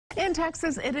In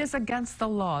Texas, it is against the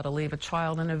law to leave a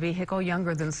child in a vehicle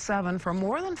younger than 7 for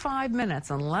more than 5 minutes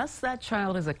unless that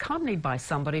child is accompanied by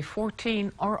somebody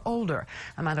 14 or older.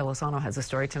 Amanda Lozano has a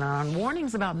story tonight on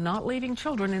warnings about not leaving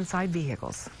children inside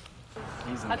vehicles.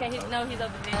 Okay, he's over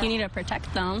there. You need to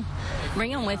protect them.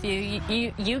 Bring them with you.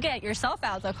 You get yourself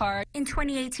out of the car. In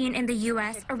 2018 in the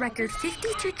U.S., a record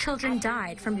 52 children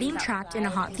died from being trapped in a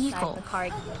hot vehicle.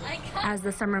 As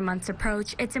the summer months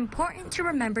approach, it's important to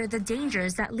remember the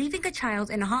dangers that leaving a child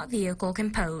in a hot vehicle can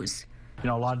pose. You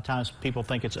know, a lot of times people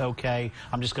think it's okay,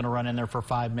 I'm just going to run in there for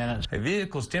 5 minutes. A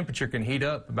vehicle's temperature can heat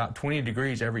up about 20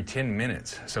 degrees every 10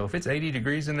 minutes. So if it's 80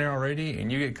 degrees in there already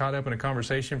and you get caught up in a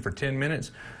conversation for 10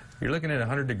 minutes, you're looking at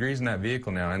 100 degrees in that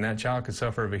vehicle now, and that child could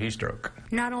suffer of a heat stroke.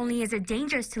 Not only is it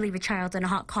dangerous to leave a child in a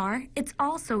hot car, it's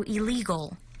also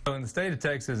illegal. So in the state of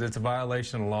Texas, it's a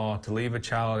violation of law to leave a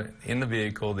child in the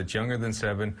vehicle that's younger than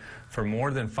 7 for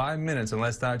more than 5 minutes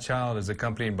unless that child is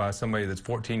accompanied by somebody that's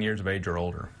 14 years of age or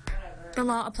older. The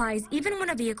law applies even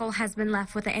when a vehicle has been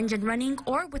left with the engine running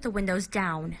or with the windows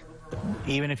down.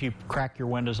 Even if you crack your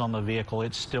windows on the vehicle,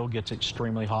 it still gets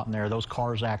extremely hot in there. Those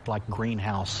cars act like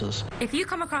greenhouses. If you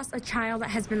come across a child that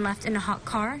has been left in a hot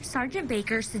car, Sergeant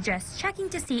Baker suggests checking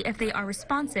to see if they are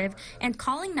responsive and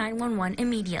calling 911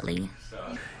 immediately.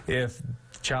 If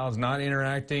the child's not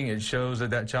interacting, it shows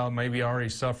that that child may be already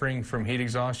suffering from heat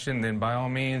exhaustion, then by all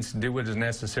means do what is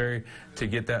necessary to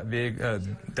get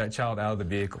that child out of the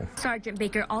vehicle. Sergeant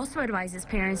Baker also advises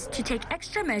parents to take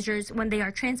extra measures when they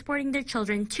are transporting their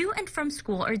children to and from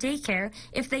school or daycare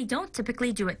if they don't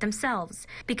typically do it themselves,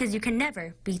 because you can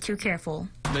never be too careful.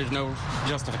 There's no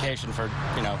justification for,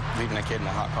 leaving a kid in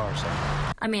a hot car.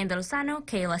 So. Amanda Lozano,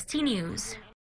 KLST News.